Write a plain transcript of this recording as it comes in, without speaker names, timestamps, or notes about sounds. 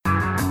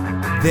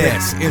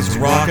This is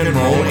Rock and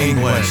Roll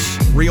English.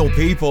 Real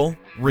people,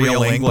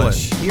 real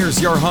English.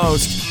 Here's your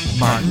host,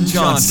 Martin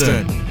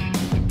Johnston.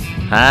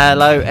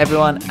 Hello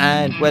everyone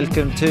and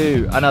welcome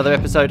to another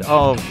episode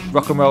of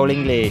Rock and Roll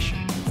English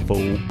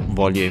Full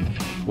Volume,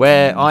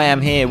 where I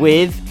am here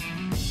with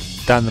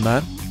Dan the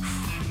Man.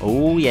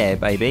 Oh yeah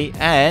baby,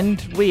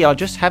 and we are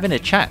just having a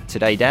chat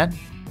today, Dan.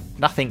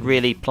 Nothing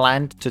really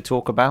planned to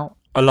talk about.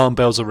 Alarm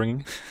bells are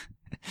ringing.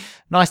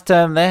 Nice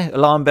term there.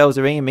 Alarm bells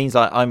are ringing means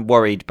like I'm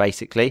worried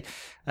basically.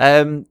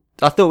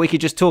 I thought we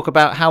could just talk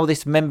about how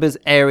this members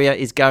area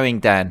is going,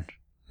 Dan.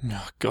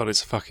 Oh God,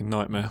 it's a fucking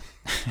nightmare.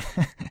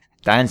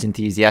 Dan's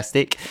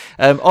enthusiastic.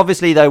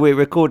 Obviously, though, we're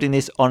recording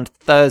this on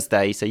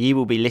Thursday, so you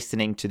will be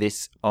listening to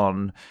this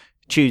on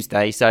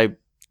Tuesday, so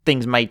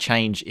things may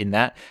change in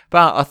that.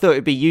 But I thought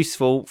it'd be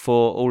useful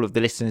for all of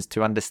the listeners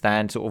to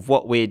understand sort of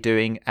what we're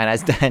doing, and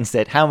as Dan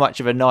said, how much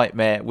of a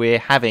nightmare we're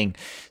having.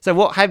 So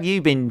what have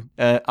you been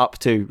up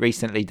to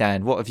recently,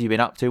 Dan? What have you been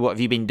up to? What have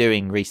you been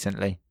doing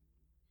recently?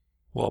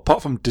 Well,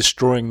 apart from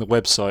destroying the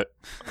website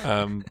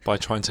by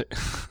trying to...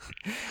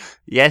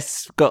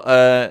 Yes, got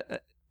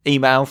a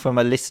email from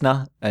a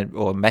listener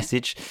or a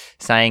message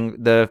saying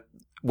the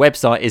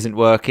website isn't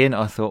working.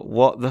 I thought,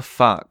 what the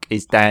fuck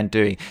is Dan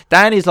doing?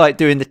 Dan is like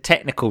doing the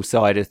technical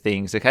side of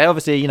things. Okay,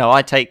 obviously, you know,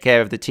 I take care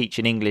of the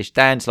teaching English.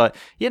 Dan's like,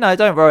 you know,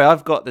 don't worry,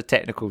 I've got the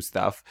technical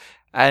stuff.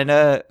 And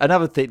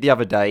another thing, the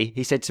other day,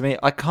 he said to me,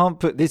 I can't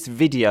put this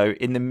video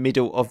in the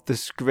middle of the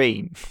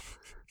screen.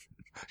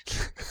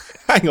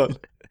 Hang on.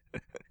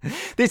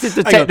 This is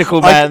the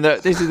technical man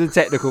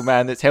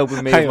that's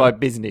helping me with my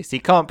business. He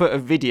can't put a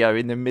video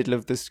in the middle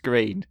of the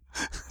screen.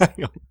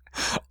 Hang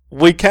on.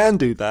 We can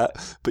do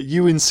that, but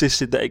you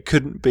insisted that it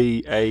couldn't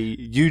be a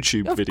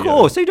YouTube video. Of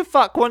course. Who the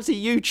fuck wants a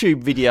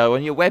YouTube video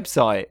on your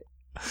website?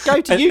 Go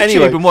to YouTube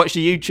anyway, and watch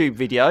the YouTube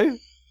video.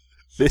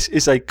 This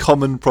is a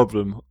common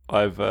problem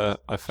I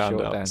found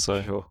out. Dan,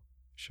 so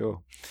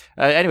sure.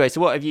 Anyway, so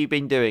what have you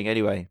been doing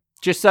anyway?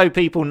 Just so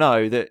people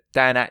know that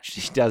Dan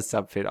actually does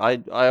something.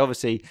 I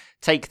obviously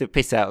take the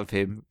piss out of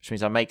him, which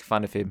means I make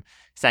fun of him,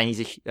 saying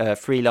he's a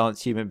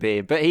freelance human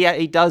being. But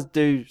he does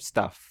do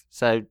stuff.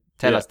 So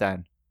tell us,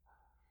 Dan.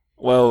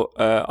 Well,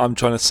 I'm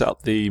trying to set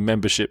up the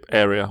membership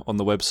area on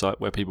the website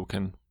where people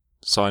can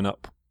sign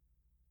up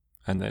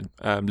and then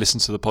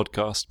listen to the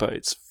podcast, but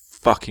it's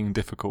fucking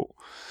difficult.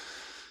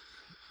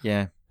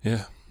 Yeah.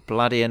 Yeah.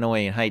 Bloody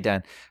annoying. Hey,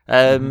 Dan.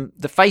 The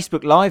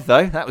Facebook Live,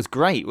 though, that was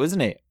great,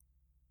 wasn't it?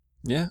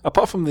 Yeah,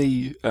 apart from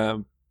the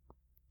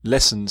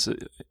lessons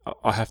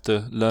I have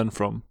to learn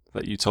from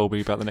that you told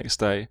me about the next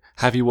day,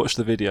 have you watched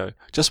the video?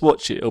 Just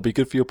watch it. It'll be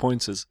good for your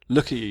pointers.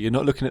 Look at you. You're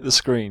not looking at the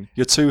screen.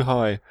 You're too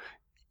high.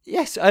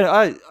 Yes,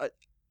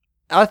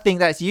 I think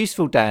that's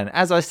useful, Dan.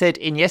 As I said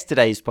in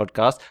yesterday's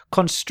podcast,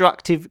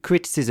 constructive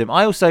criticism.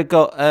 I also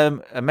got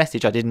a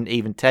message I didn't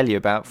even tell you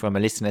about from a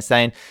listener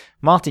saying,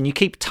 Martin, you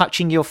keep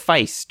touching your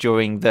face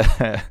during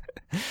the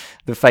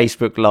the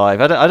Facebook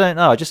Live. I don't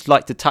know. I just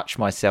like to touch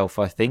myself,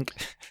 I think.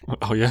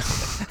 Oh, yeah?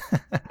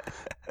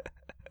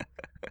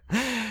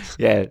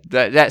 Yeah,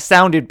 that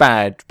sounded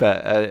bad,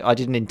 but I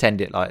didn't intend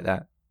it like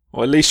that.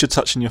 Well, at least you're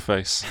touching your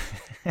face.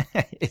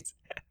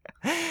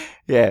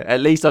 Yeah,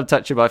 at least I'm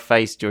touching my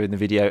face during the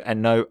video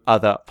and no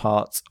other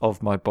parts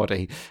of my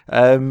body.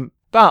 But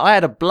I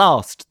had a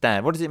blast,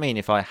 Dan. What does it mean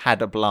if I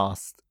had a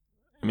blast?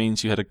 It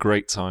means you had a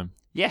great time.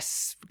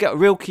 Yes, we've got a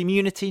real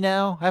community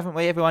now, haven't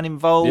we? Everyone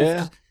involved.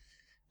 Yeah.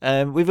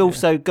 We've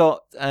also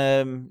got,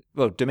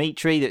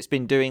 Dimitri that's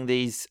been doing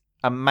these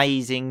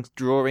amazing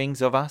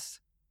drawings of us.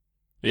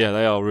 Yeah,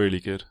 they are really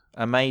good.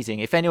 Amazing.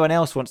 If anyone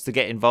else wants to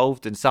get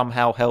involved and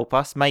somehow help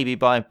us, maybe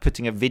by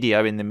putting a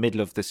video in the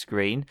middle of the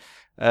screen,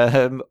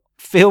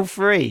 feel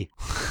free.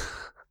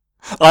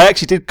 I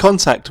actually did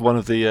contact one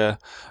of the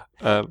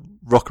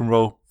Rock and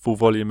Roll Full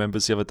Volume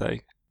members the other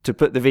day. To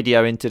put the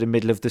video into the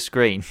middle of the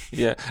screen.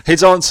 Yeah,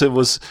 his answer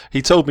was,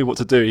 he told me what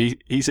to do.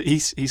 He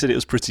said it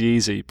was pretty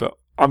easy, but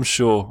I'm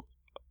sure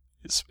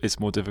it's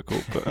more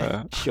difficult.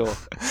 But Sure.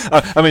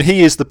 I mean,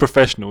 he is the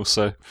professional,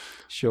 so...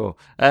 Sure.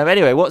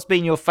 Anyway, what's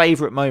been your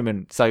favourite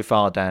moment so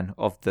far, Dan,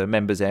 of the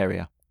members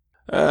area?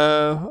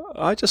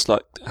 I just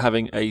like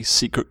having a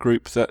secret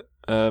group that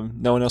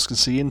no one else can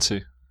see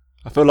into.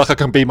 I feel like I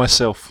can be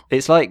myself.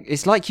 It's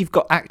like you've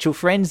got actual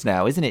friends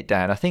now, isn't it,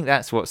 Dan? I think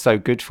that's what's so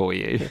good for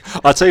you.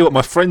 I'll tell you what,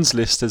 my friends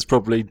list has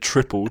probably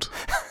tripled.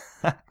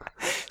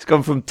 It's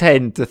gone from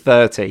 10 to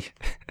 30.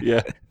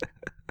 Yeah.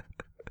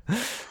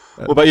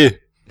 What about you?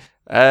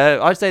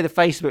 I'd say the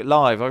Facebook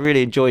Live. I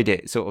really enjoyed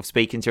it, sort of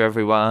speaking to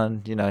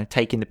everyone, you know,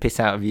 taking the piss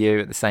out of you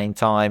at the same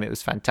time. It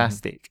was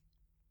fantastic.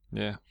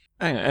 Yeah.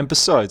 Hang on, and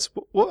besides,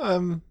 what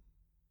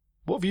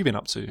have you been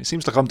up to? It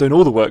seems like I'm doing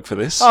all the work for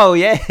this. Oh,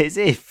 yeah, as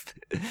if.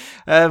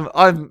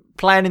 I'm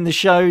planning the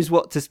shows,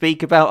 what to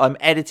speak about. I'm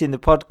editing the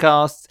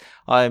podcasts.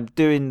 I'm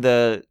doing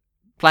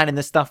planning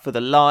the stuff for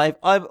the live.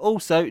 I'm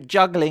also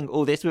juggling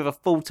all this with a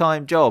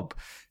full-time job.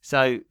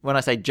 So when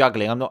I say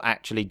juggling, I'm not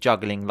actually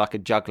juggling like a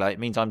juggler. It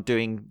means I'm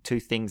doing two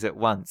things at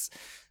once.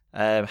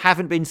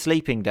 Haven't been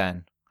sleeping,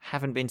 Dan.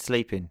 Haven't been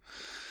sleeping.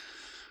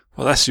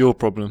 Well, that's your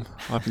problem.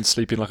 I've been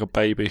sleeping like a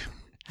baby.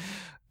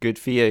 Good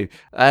for you.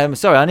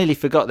 Sorry, I nearly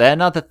forgot there.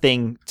 Another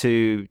thing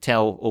to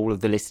tell all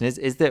of the listeners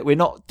is that we're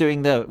not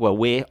doing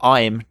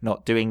I'm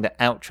not doing the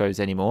outros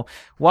anymore.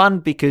 One,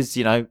 because,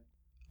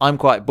 I'm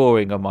quite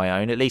boring on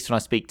my own, at least when I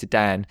speak to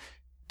Dan.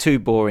 Two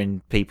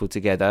boring people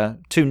together,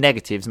 two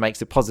negatives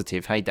makes a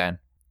positive. Hey, Dan?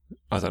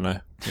 I don't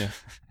know. Yeah.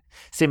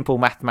 Simple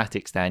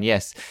mathematics, Dan,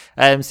 yes.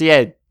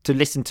 To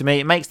listen to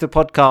me, it makes the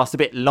podcast a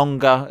bit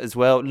longer as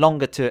well,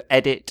 longer to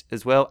edit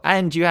as well.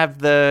 And you have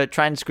the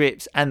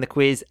transcripts and the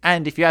quiz.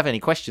 And if you have any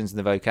questions in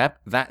the vocab,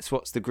 that's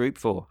what's the group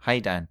for. Hey,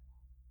 Dan?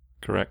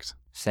 Correct.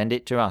 Send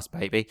it to us,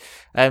 baby.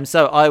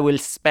 So I will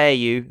spare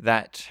you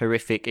that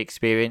horrific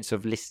experience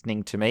of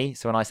listening to me.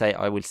 So when I say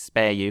I will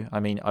spare you, I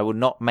mean I will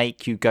not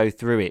make you go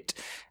through it.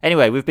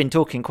 Anyway, we've been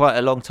talking quite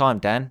a long time,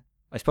 Dan.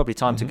 It's probably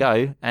time to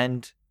go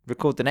and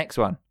record the next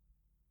one.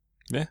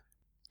 Yeah,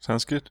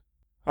 sounds good.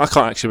 I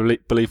can't actually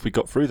believe we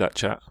got through that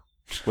chat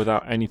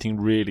without anything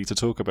really to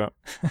talk about.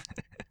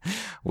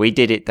 We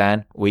did it,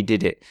 Dan. We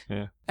did it.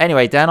 Yeah.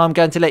 Anyway, Dan, I'm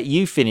going to let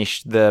you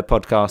finish the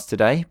podcast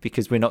today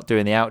because we're not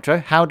doing the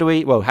outro. How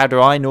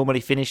do I normally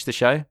finish the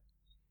show?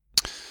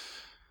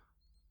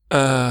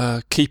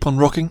 Keep on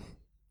rocking.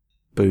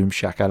 Boom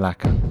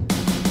shakalaka.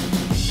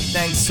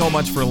 Thanks so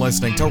much for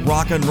listening to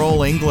Rock and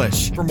Roll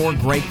English. For more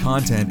great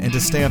content and to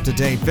stay up to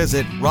date,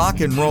 visit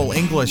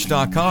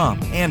rockandrollenglish.com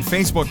and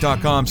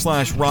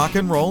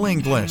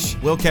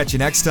facebook.com/rockandrollenglish. We'll catch you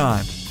next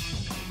time.